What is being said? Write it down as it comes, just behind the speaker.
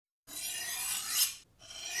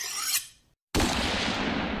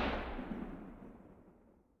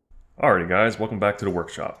Alrighty guys, welcome back to the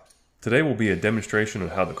workshop. Today will be a demonstration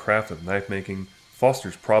of how the craft of knife making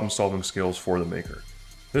fosters problem-solving skills for the maker.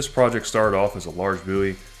 This project started off as a large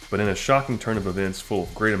Bowie, but in a shocking turn of events full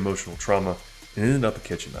of great emotional trauma, it ended up a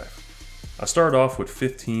kitchen knife. I started off with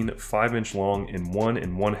 15 5-inch long and 1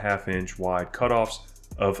 1/2 inch wide cutoffs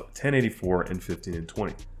of 1084 and 15 and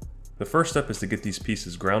 20. The first step is to get these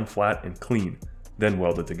pieces ground flat and clean, then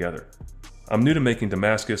welded together. I'm new to making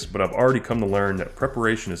Damascus, but I've already come to learn that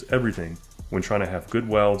preparation is everything when trying to have good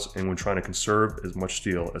welds and when trying to conserve as much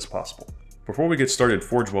steel as possible. Before we get started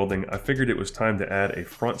forge welding, I figured it was time to add a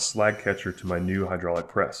front slag catcher to my new hydraulic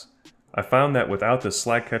press. I found that without this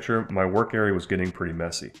slag catcher, my work area was getting pretty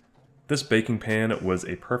messy. This baking pan was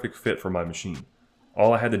a perfect fit for my machine.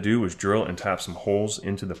 All I had to do was drill and tap some holes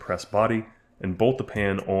into the press body and bolt the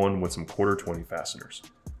pan on with some 1/4-20 fasteners.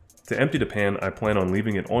 To empty the pan, I plan on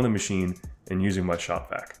leaving it on the machine and using my shop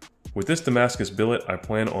vac. With this Damascus billet, I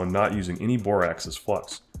plan on not using any borax as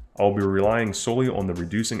flux. I'll be relying solely on the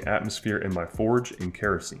reducing atmosphere in my forge and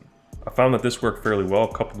kerosene. I found that this worked fairly well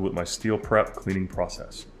coupled with my steel prep cleaning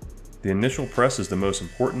process. The initial press is the most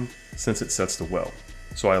important since it sets the weld,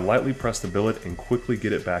 so I lightly press the billet and quickly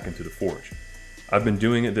get it back into the forge. I've been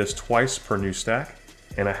doing this twice per new stack,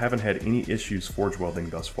 and I haven't had any issues forge welding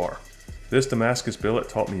thus far. This Damascus billet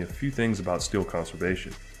taught me a few things about steel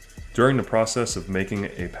conservation. During the process of making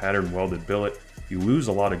a pattern welded billet, you lose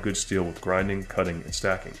a lot of good steel with grinding, cutting, and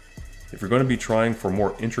stacking. If you're going to be trying for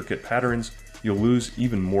more intricate patterns, you'll lose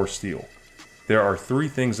even more steel. There are 3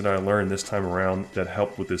 things that I learned this time around that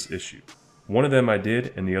helped with this issue. One of them I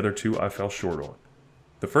did, and the other 2 I fell short on.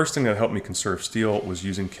 The first thing that helped me conserve steel was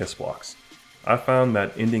using kiss blocks. I found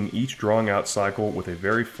that ending each drawing out cycle with a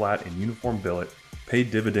very flat and uniform billet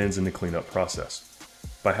paid dividends in the cleanup process.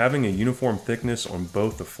 By having a uniform thickness on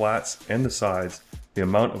both the flats and the sides, the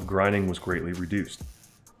amount of grinding was greatly reduced.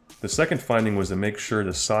 The second finding was to make sure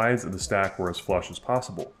the sides of the stack were as flush as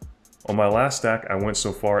possible. On my last stack, I went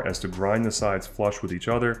so far as to grind the sides flush with each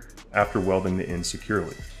other after welding the ends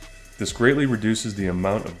securely. This greatly reduces the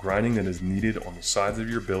amount of grinding that is needed on the sides of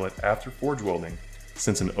your billet after forge welding,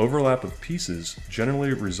 since an overlap of pieces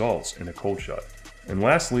generally results in a cold shut. And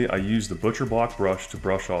lastly, I used the butcher block brush to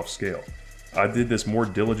brush off scale. I did this more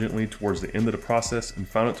diligently towards the end of the process and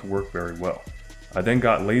found it to work very well. I then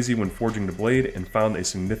got lazy when forging the blade and found a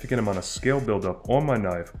significant amount of scale buildup on my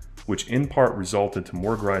knife, which in part resulted to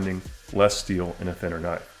more grinding, less steel, and a thinner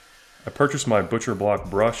knife. I purchased my butcher block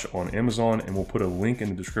brush on Amazon and will put a link in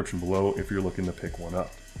the description below if you're looking to pick one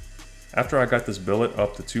up. After I got this billet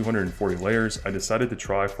up to 240 layers, I decided to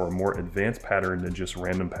try for a more advanced pattern than just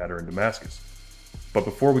random pattern Damascus. But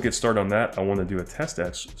before we get started on that, I want to do a test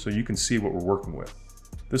etch so you can see what we're working with.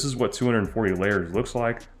 This is what 240 layers looks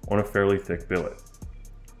like on a fairly thick billet.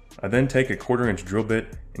 I then take a 1/4 inch drill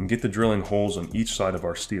bit and get the drilling holes on each side of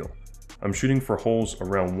our steel. I'm shooting for holes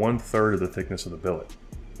around 1/3 of the thickness of the billet.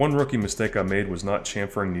 One rookie mistake I made was not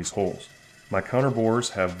chamfering these holes. My counter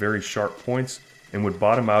bores have very sharp points and would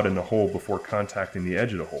bottom out in the hole before contacting the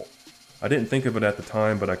edge of the hole. I didn't think of it at the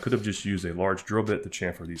time, but I could have just used a large drill bit to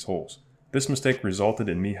chamfer these holes. This mistake resulted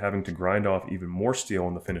in me having to grind off even more steel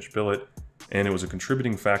on the finished billet, and it was a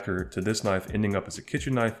contributing factor to this knife ending up as a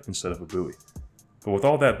kitchen knife instead of a Bowie. But with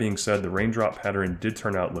all that being said, the raindrop pattern did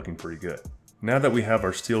turn out looking pretty good. Now that we have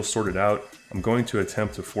our steel sorted out, I'm going to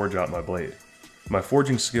attempt to forge out my blade. My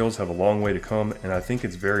forging skills have a long way to come, and I think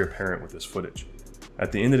it's very apparent with this footage.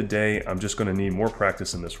 At the end of the day, I'm just going to need more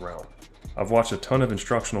practice in this realm. I've watched a ton of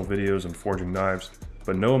instructional videos on forging knives,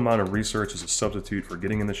 but no amount of research is a substitute for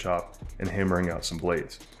getting in the shop and hammering out some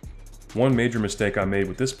blades. One major mistake I made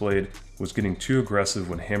with this blade was getting too aggressive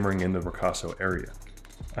when hammering in the ricasso area.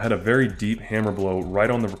 I had a very deep hammer blow right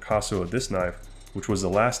on the ricasso of this knife, which was the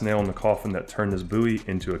last nail in the coffin that turned this Bowie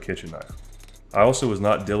into a kitchen knife. I also was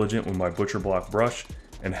not diligent with my butcher block brush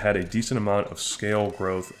and had a decent amount of scale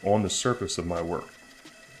growth on the surface of my work.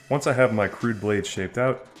 Once I have my crude blade shaped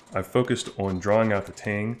out, I focused on drawing out the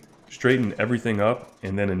tang, straightened everything up,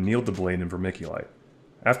 and then annealed the blade in vermiculite.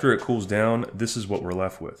 After it cools down, this is what we're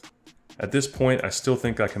left with. At this point, I still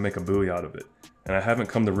think I can make a Bowie out of it, and I haven't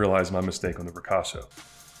come to realize my mistake on the ricasso.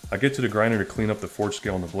 I get to the grinder to clean up the forge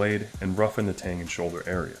scale on the blade and roughen the tang and shoulder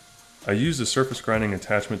area. I use the surface grinding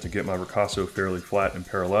attachment to get my ricasso fairly flat and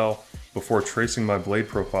parallel before tracing my blade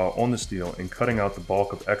profile on the steel and cutting out the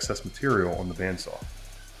bulk of excess material on the bandsaw.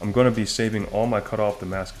 I'm going to be saving all my cut off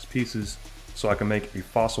Damascus pieces so I can make a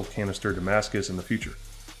fossil canister Damascus in the future.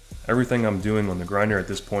 Everything I'm doing on the grinder at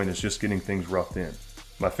this point is just getting things roughed in.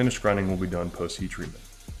 My finished grinding will be done post heat treatment.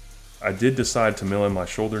 I did decide to mill in my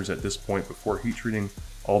shoulders at this point before heat treating,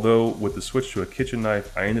 although with the switch to a kitchen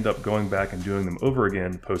knife, I ended up going back and doing them over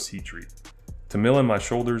again post heat treat. To mill in my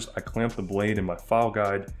shoulders, I clamped the blade in my file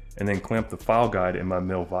guide and then clamped the file guide in my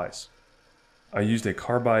mill vise. I used a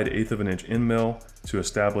carbide 1/8 of an inch end mill to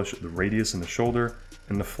establish the radius in the shoulder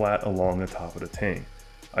and the flat along the top of the tang.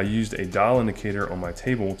 I used a dial indicator on my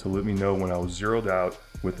table to let me know when I was zeroed out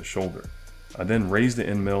with the shoulder. I then raised the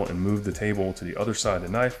end mill and moved the table to the other side of the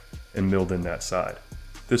knife and milled in that side.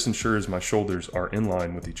 This ensures my shoulders are in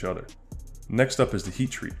line with each other. Next up is the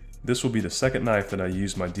heat treat. This will be the second knife that I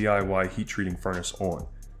used my DIY heat treating furnace on.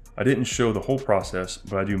 I didn't show the whole process,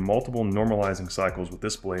 but I do multiple normalizing cycles with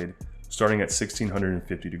this blade starting at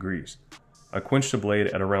 1650 degrees. I quench the blade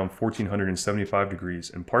at around 1475 degrees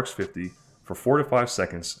in Parks 50 for 4 to 5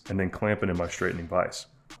 seconds and then clamp it in my straightening vise.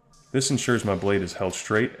 This ensures my blade is held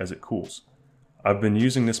straight as it cools. I've been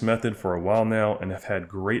using this method for a while now and have had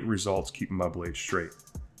great results keeping my blade straight.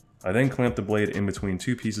 I then clamp the blade in between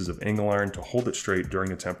 2 pieces of angle iron to hold it straight during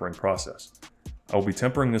the tempering process. I will be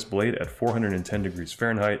tempering this blade at 410 degrees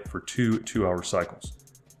Fahrenheit for 2 2-hour cycles.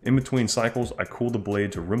 In between cycles, I cool the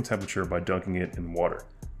blade to room temperature by dunking it in water.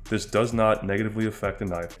 This does not negatively affect the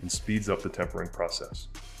knife and speeds up the tempering process.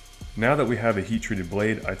 Now that we have a heat treated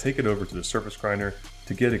blade, I take it over to the surface grinder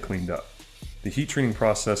to get it cleaned up. The heat treating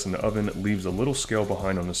process in the oven leaves a little scale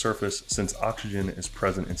behind on the surface since oxygen is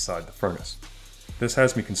present inside the furnace. This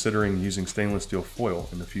has me considering using stainless steel foil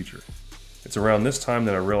in the future. It's around this time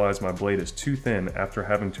that I realize my blade is too thin after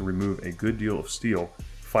having to remove a good deal of steel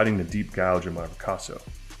fighting the deep gouge in my ricasso.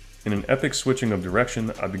 In an epic switching of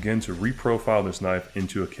direction, I begin to reprofile this knife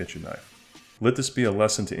into a kitchen knife. Let this be a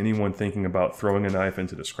lesson to anyone thinking about throwing a knife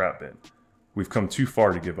into the scrap bin. We've come too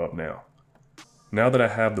far to give up now. Now that I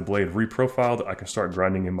have the blade reprofiled, I can start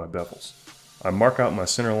grinding in my bevels. I mark out my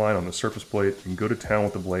center line on the surface plate and go to town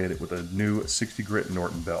with the blade with a new 60 grit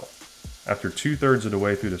Norton belt. After 2/3 of the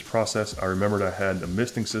way through this process, I remembered I had a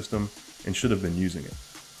misting system and should have been using it.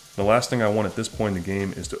 The last thing I want at this point in the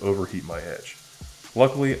game is to overheat my edge.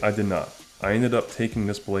 Luckily, I did not. I ended up taking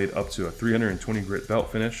this blade up to a 320 grit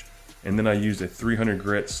belt finish, and then I used a 300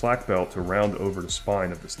 grit slack belt to round over the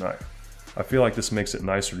spine of this knife. I feel like this makes it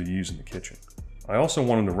nicer to use in the kitchen. I also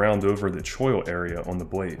wanted to round over the choil area on the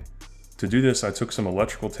blade. To do this, I took some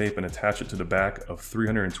electrical tape and attached it to the back of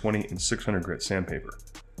 320 and 600 grit sandpaper.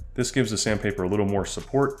 This gives the sandpaper a little more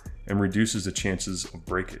support and reduces the chances of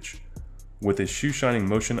breakage. With a shoe shining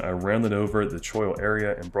motion, I rounded over the choil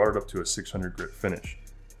area and brought it up to a 600 grit finish.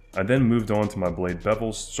 I then moved on to my blade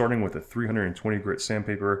bevels, starting with a 320 grit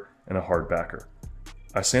sandpaper and a hard backer.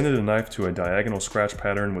 I sanded the knife to a diagonal scratch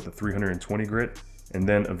pattern with a 320 grit, and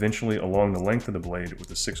then eventually along the length of the blade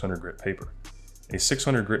with a 600 grit paper. A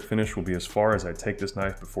 600 grit finish will be as far as I take this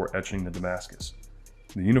knife before etching the Damascus.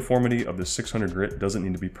 The uniformity of the 600 grit doesn't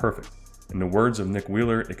need to be perfect. In the words of Nick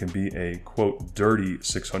Wheeler, it can be a, quote, dirty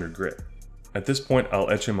 600 grit. At this point, I'll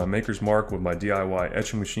etch in my maker's mark with my DIY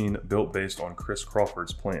etching machine built based on Chris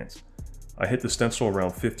Crawford's plans. I hit the stencil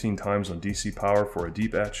around 15 times on DC power for a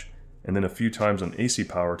deep etch, and then a few times on AC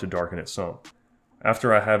power to darken it some.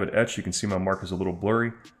 After I have it etched, you can see my mark is a little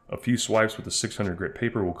blurry. A few swipes with the 600 grit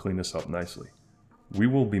paper will clean this up nicely. We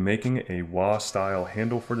will be making a wah style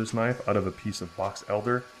handle for this knife out of a piece of box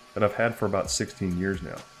elder that I've had for about 16 years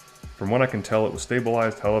now. From what I can tell, it was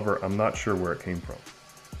stabilized, however, I'm not sure where it came from.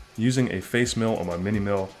 Using a face mill on my mini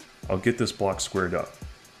mill, I'll get this block squared up.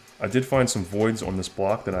 I did find some voids on this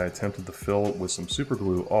block that I attempted to fill with some super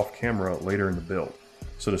glue off camera later in the build,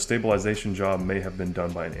 so the stabilization job may have been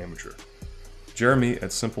done by an amateur. Jeremy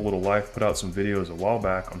at Simple Little Life put out some videos a while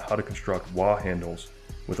back on how to construct wah handles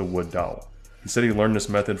with a wood dowel. He said he learned this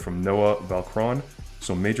method from Noah Valcron,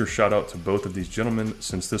 so major shout out to both of these gentlemen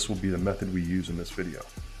since this will be the method we use in this video.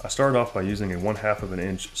 I started off by using a 1/2 of an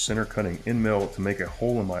inch center cutting end mill to make a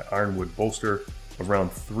hole in my ironwood bolster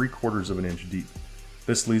around 3/4 of an inch deep.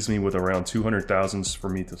 This leaves me with around 200 thousandths for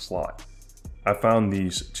me to slot. I found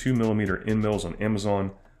these 2mm end mills on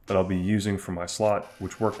Amazon that I'll be using for my slot,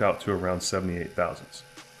 which worked out to around 78 thousandths.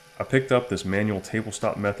 I picked up this manual table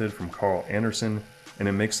stop method from Carl Anderson, and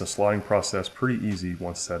it makes the slotting process pretty easy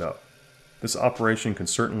once set up. This operation can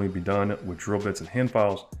certainly be done with drill bits and hand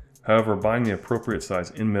files. However, buying the appropriate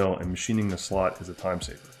size end mill and machining the slot is a time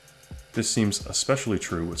saver. This seems especially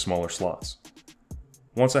true with smaller slots.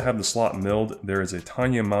 Once I have the slot milled, there is a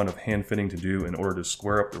tiny amount of hand fitting to do in order to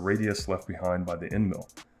square up the radius left behind by the end mill.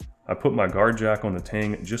 I put my guard jack on the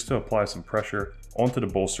tang just to apply some pressure onto the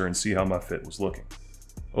bolster and see how my fit was looking.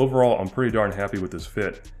 Overall, I'm pretty darn happy with this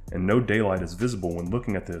fit, and no daylight is visible when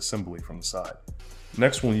looking at the assembly from the side.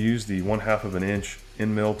 Next, we'll use the 1/2 of an inch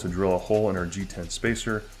end mill to drill a hole in our G10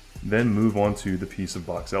 spacer, then move on to the piece of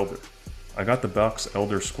box elder. I got the box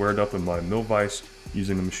elder squared up in my mill vise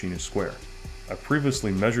using the machinist square. I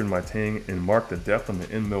previously measured my tang and marked the depth on the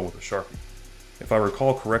end mill with a Sharpie. If I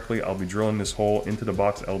recall correctly, I'll be drilling this hole into the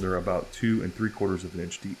box elder about 2 3/4 of an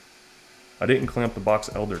inch deep. I didn't clamp the box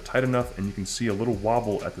elder tight enough, and you can see a little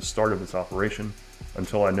wobble at the start of its operation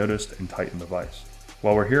until I noticed and tightened the vise.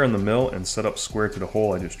 While we're here on the mill and set up square to the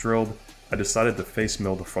hole I just drilled, I decided to face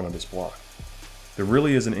mill the front of this block. There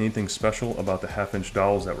really isn't anything special about the 1/2-inch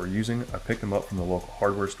dowels that we're using. I picked them up from the local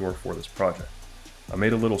hardware store for this project. I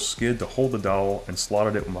made a little skid to hold the dowel and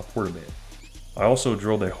slotted it with my portaband. I also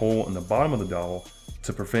drilled a hole in the bottom of the dowel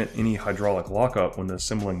to prevent any hydraulic lockup when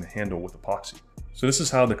assembling the handle with epoxy. So this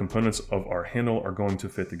is how the components of our handle are going to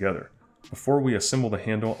fit together. Before we assemble the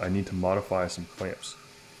handle, I need to modify some clamps.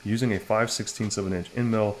 Using a 5/16 of an inch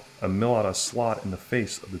end mill, I mill out a slot in the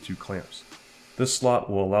face of the 2 clamps. This slot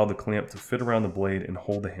will allow the clamp to fit around the blade and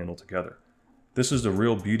hold the handle together. This is the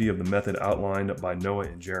real beauty of the method outlined by Noah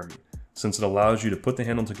and Jeremy, since it allows you to put the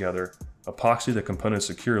handle together, epoxy the components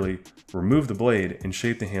securely, remove the blade, and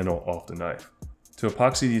shape the handle off the knife. To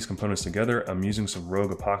epoxy these components together, I'm using some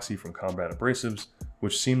Rogue epoxy from Combat Abrasives,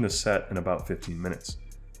 which seem to set in about 15 minutes.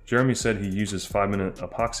 Jeremy said he uses 5-minute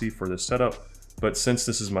epoxy for this setup, but since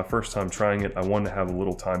this is my first time trying it, I wanted to have a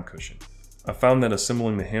little time cushion. I found that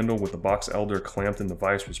assembling the handle with the box elder clamped in the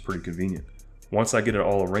vise was pretty convenient. Once I get it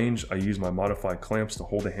all arranged, I use my modified clamps to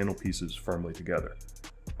hold the handle pieces firmly together.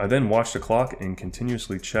 I then watch the clock and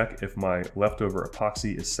continuously check if my leftover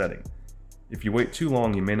epoxy is setting. If you wait too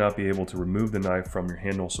long, you may not be able to remove the knife from your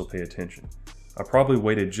handle, so pay attention. I probably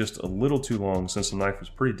waited just a little too long since the knife was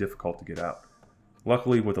pretty difficult to get out.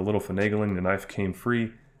 Luckily, with a little finagling, the knife came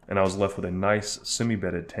free and I was left with a nice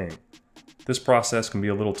semi-bedded tang. This process can be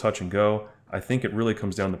a little touch and go. I think it really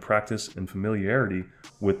comes down to practice and familiarity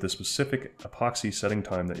with the specific epoxy setting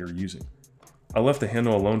time that you're using. I left the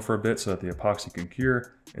handle alone for a bit so that the epoxy can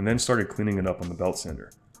cure, and then started cleaning it up on the belt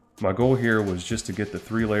sander. My goal here was just to get the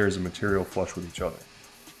 3 layers of material flush with each other.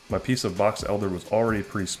 My piece of box elder was already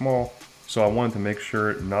pretty small, so I wanted to make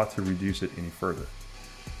sure not to reduce it any further.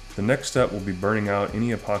 The next step will be burning out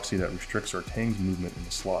any epoxy that restricts our tang's movement in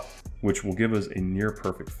the slot, which will give us a near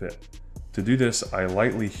perfect fit. To do this, I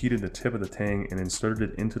lightly heated the tip of the tang and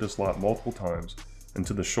inserted it into the slot multiple times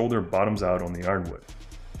until the shoulder bottoms out on the ironwood.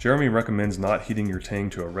 Jeremy recommends not heating your tang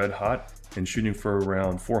to a red hot and shooting for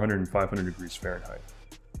around 400 and 500 degrees Fahrenheit.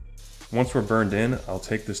 Once we're burned in, I'll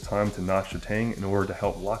take this time to notch the tang in order to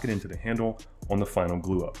help lock it into the handle on the final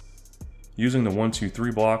glue up. Using the 1, 2,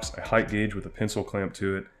 3 blocks, I height gauge with a pencil clamp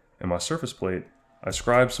to it, and my surface plate, I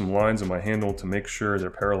scribe some lines on my handle to make sure they're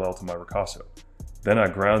parallel to my ricasso. Then I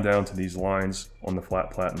ground down to these lines on the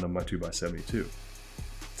flat platen of my 2x72.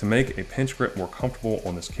 To make a pinch grip more comfortable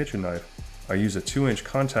on this kitchen knife, I use a 2-inch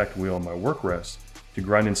contact wheel on my work rest to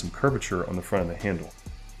grind in some curvature on the front of the handle.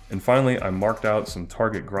 And finally, I marked out some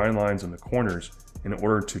target grind lines on the corners in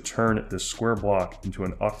order to turn this square block into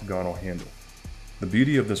an octagonal handle. The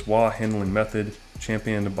beauty of this wah handling method,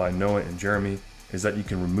 championed by Noah and Jeremy, is that you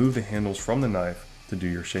can remove the handles from the knife to do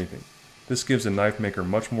your shaping. This gives the knife maker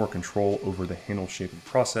much more control over the handle shaping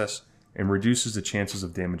process and reduces the chances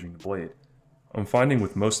of damaging the blade. I'm finding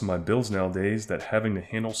with most of my builds nowadays that having the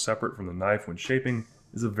handle separate from the knife when shaping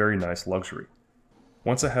is a very nice luxury.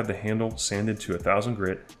 Once I have the handle sanded to 1000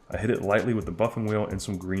 grit, I hit it lightly with the buffing wheel and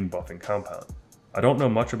some green buffing compound. I don't know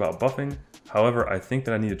much about buffing, however I think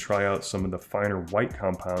that I need to try out some of the finer white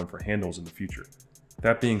compound for handles in the future.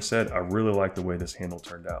 That being said, I really like the way this handle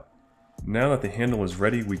turned out. Now that the handle is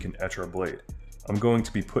ready, we can etch our blade. I'm going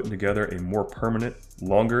to be putting together a more permanent,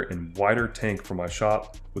 longer and wider tank for my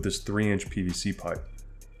shop with this 3-inch PVC pipe.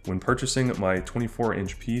 When purchasing my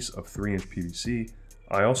 24-inch piece of 3-inch PVC,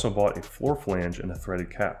 I also bought a floor flange and a threaded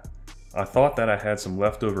cap. I thought that I had some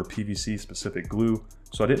leftover PVC specific glue,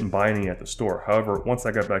 so I didn't buy any at the store. However, once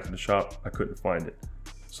I got back to the shop, I couldn't find it.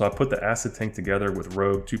 So I put the acid tank together with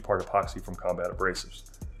Rogue 2-part epoxy from Combat Abrasives.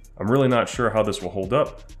 I'm really not sure how this will hold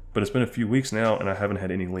up, but it's been a few weeks now and I haven't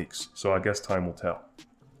had any leaks, so I guess time will tell.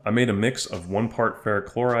 I made a mix of 1 part ferric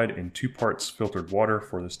chloride and 2 parts filtered water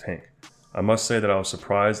for this tank. I must say that I was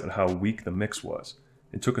surprised at how weak the mix was.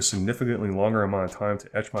 It took a significantly longer amount of time to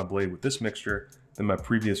etch my blade with this mixture than my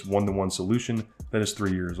previous 1-to-1 solution that is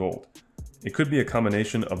 3 years old. It could be a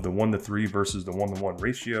combination of the 1-to-3 versus the 1-to-1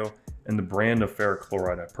 ratio and the brand of ferric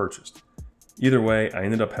chloride I purchased. Either way, I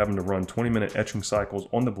ended up having to run 20-minute etching cycles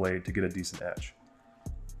on the blade to get a decent etch.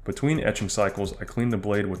 Between etching cycles, I cleaned the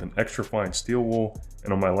blade with an extra fine steel wool,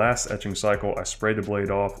 and on my last etching cycle, I sprayed the blade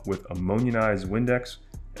off with ammonionized Windex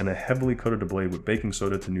and I heavily coated the blade with baking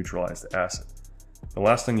soda to neutralize the acid. The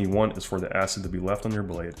last thing you want is for the acid to be left on your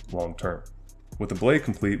blade long term. With the blade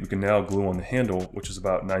complete, we can now glue on the handle, which is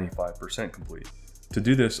about 95% complete. To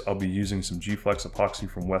do this, I'll be using some G-Flex epoxy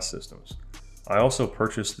from West Systems. I also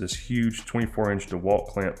purchased this huge 24-inch DeWalt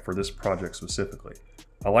clamp for this project specifically.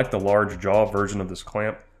 I like the large jaw version of this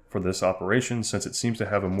clamp for this operation since it seems to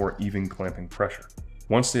have a more even clamping pressure.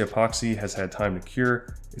 Once the epoxy has had time to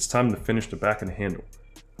cure, it's time to finish the back of the handle.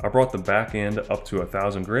 I brought the back end up to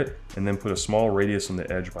 1000 grit and then put a small radius on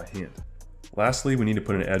the edge by hand. Lastly, we need to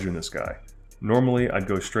put an edge in this guy. Normally, I'd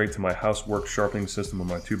go straight to my housework sharpening system on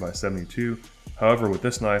my 2x72. However, with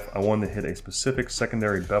this knife, I wanted to hit a specific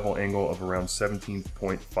secondary bevel angle of around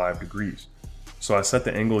 17.5 degrees. So I set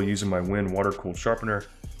the angle using my Win water-cooled sharpener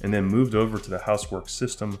and then moved over to the housework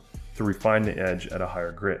system to refine the edge at a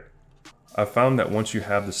higher grit. I've found that once you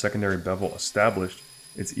have the secondary bevel established,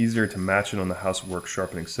 it's easier to match it on the housework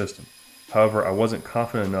sharpening system. However, I wasn't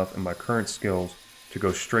confident enough in my current skills to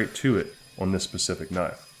go straight to it on this specific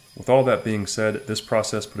knife. With all that being said, this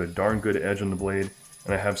process put a darn good edge on the blade,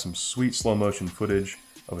 and I have some sweet slow motion footage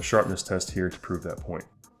of a sharpness test here to prove that point.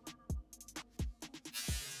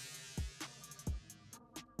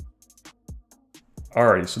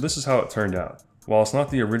 Alrighty, so this is how it turned out. While it's not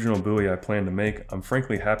the original Bowie I planned to make, I'm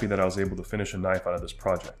frankly happy that I was able to finish a knife out of this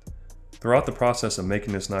project. Throughout the process of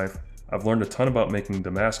making this knife, I've learned a ton about making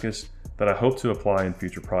Damascus that I hope to apply in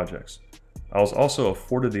future projects. I was also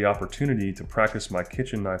afforded the opportunity to practice my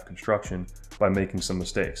kitchen knife construction by making some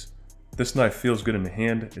mistakes. This knife feels good in the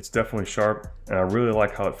hand, it's definitely sharp, and I really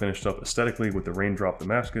like how it finished up aesthetically with the raindrop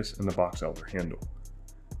Damascus and the box elder handle.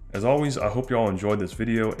 As always, I hope you all enjoyed this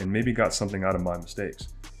video and maybe got something out of my mistakes.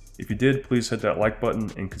 If you did, please hit that like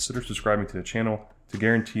button and consider subscribing to the channel to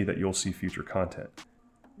guarantee that you'll see future content.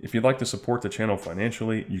 If you'd like to support the channel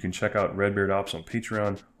financially, you can check out Red Beard Ops on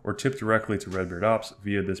Patreon or tip directly to Red Beard Ops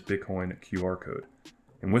via this Bitcoin QR code.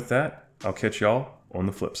 And with that, I'll catch y'all on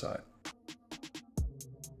the flip side.